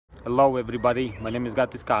Hello everybody, my name is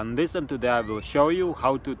Gatis Kandis and today I will show you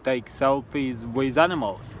how to take selfies with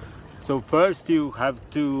animals. So first you have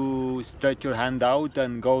to stretch your hand out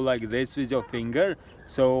and go like this with your finger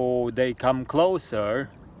so they come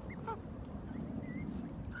closer.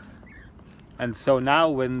 And so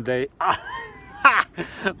now when they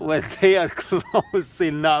when they are close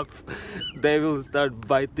enough, they will start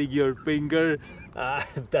biting your finger.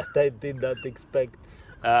 That I did not expect.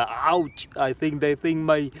 Ouch! I think they think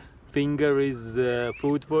my finger is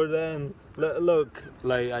food for them. Look,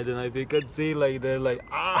 like I don't know if you can see, like they're like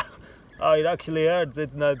oh, it actually hurts.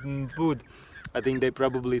 It's not food. I think they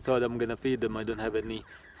probably thought I'm gonna feed them. I don't have any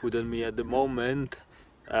food on me at the moment.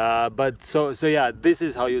 But so yeah, this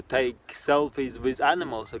is how you take selfies with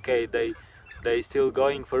animals. Okay, they still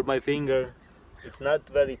going for my finger. It's not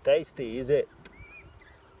very tasty, is it?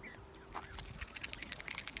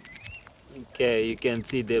 Okay, you can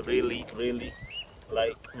see they really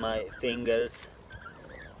like my fingers.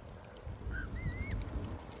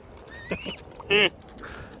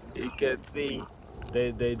 You can see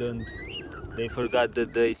they forgot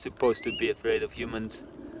that they're supposed to be afraid of humans,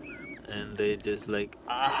 and they just like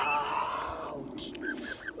ouch.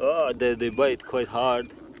 Oh, they bite quite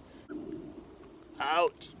hard.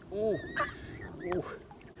 Ouch. Ooh. Ooh.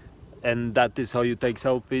 And that is how you take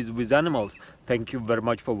selfies with animals. Thank you very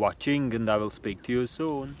much for watching, and I will speak to you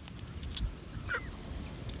soon.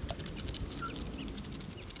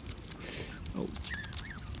 Oh.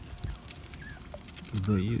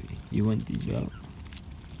 So you want the job?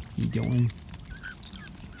 You don't?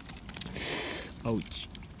 Ouch.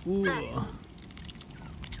 Ooh.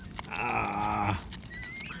 Ah.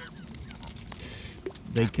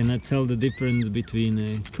 They cannot tell the difference between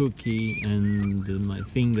a cookie and my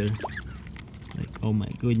finger. Like, oh my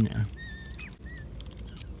goodness.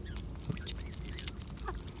 Ouch.